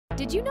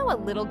Did you know a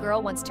little girl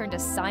once turned a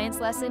science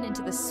lesson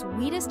into the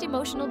sweetest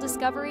emotional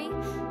discovery?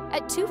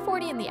 At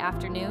 2:40 in the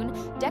afternoon,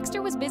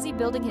 Dexter was busy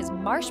building his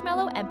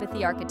Marshmallow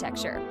empathy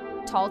architecture.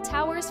 Tall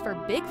towers for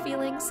big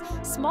feelings,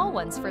 small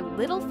ones for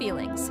little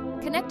feelings,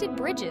 connected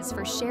bridges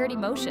for shared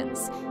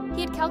emotions. He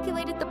had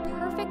calculated the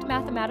perfect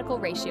mathematical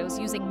ratios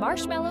using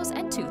marshmallows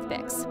and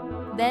toothpicks.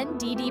 Then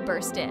Dee Dee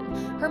burst in,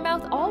 her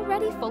mouth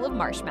already full of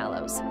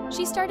marshmallows.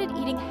 She started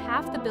eating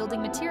half the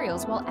building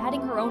materials while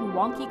adding her own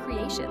wonky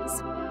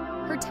creations.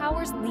 Her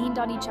towers leaned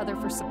on each other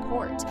for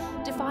support,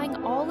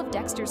 defying all of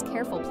Dexter's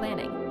careful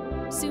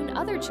planning. Soon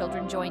other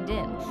children joined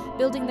in,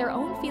 building their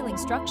own feeling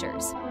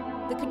structures.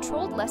 The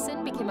controlled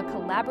lesson became a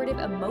collaborative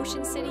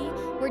emotion city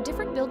where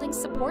different buildings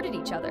supported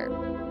each other.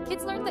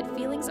 Kids learned that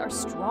feelings are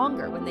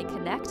stronger when they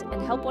connect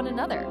and help one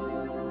another.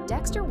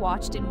 Dexter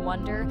watched in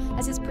wonder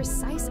as his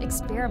precise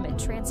experiment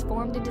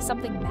transformed into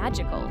something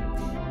magical.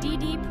 Dee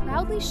Dee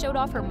proudly showed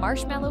off her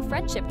marshmallow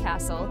friendship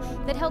castle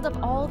that held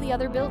up all the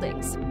other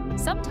buildings.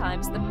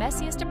 Sometimes the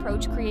messiest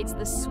approach creates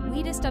the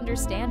sweetest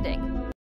understanding.